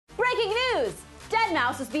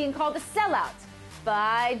Deadmau5 is being called a sellout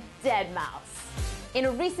by Deadmau5. In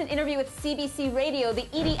a recent interview with CBC Radio, the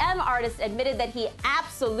EDM artist admitted that he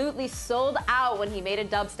absolutely sold out when he made a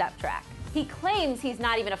dubstep track. He claims he's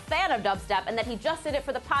not even a fan of dubstep and that he just did it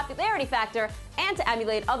for the popularity factor and to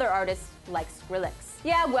emulate other artists like Crissle.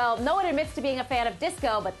 Yeah, well, no one admits to being a fan of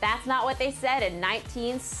disco, but that's not what they said in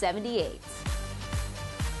 1978.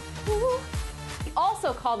 He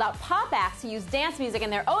also called out pop acts who use dance music in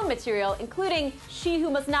their own material, including She Who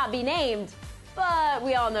Must Not Be Named, but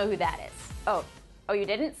we all know who that is. Oh, you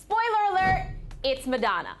didn't? Spoiler alert! It's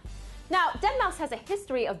Madonna. Now, Deadmau5 has a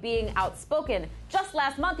history of being outspoken. Just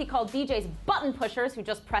last month, he called DJs button pushers who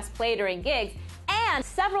just press play during gigs. And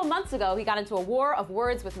several months ago, he got into a war of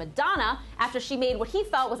words with Madonna after she made what he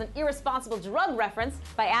felt was an irresponsible drug reference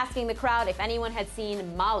by asking the crowd if anyone had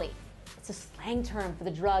seen Molly. It's a slang term for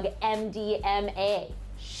the drug MDMA.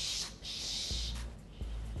 Shh, shh.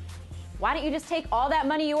 Why don't you just take all that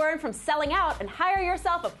money you earn from selling out and hire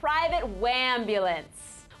yourself a private wambulance?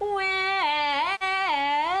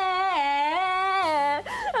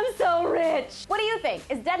 I'm so rich. What do you think?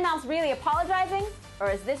 Is Deadmau5 really apologizing?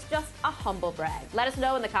 Or is this just a humble brag? Let us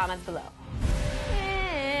know in the comments below.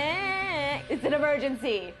 It's an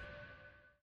emergency.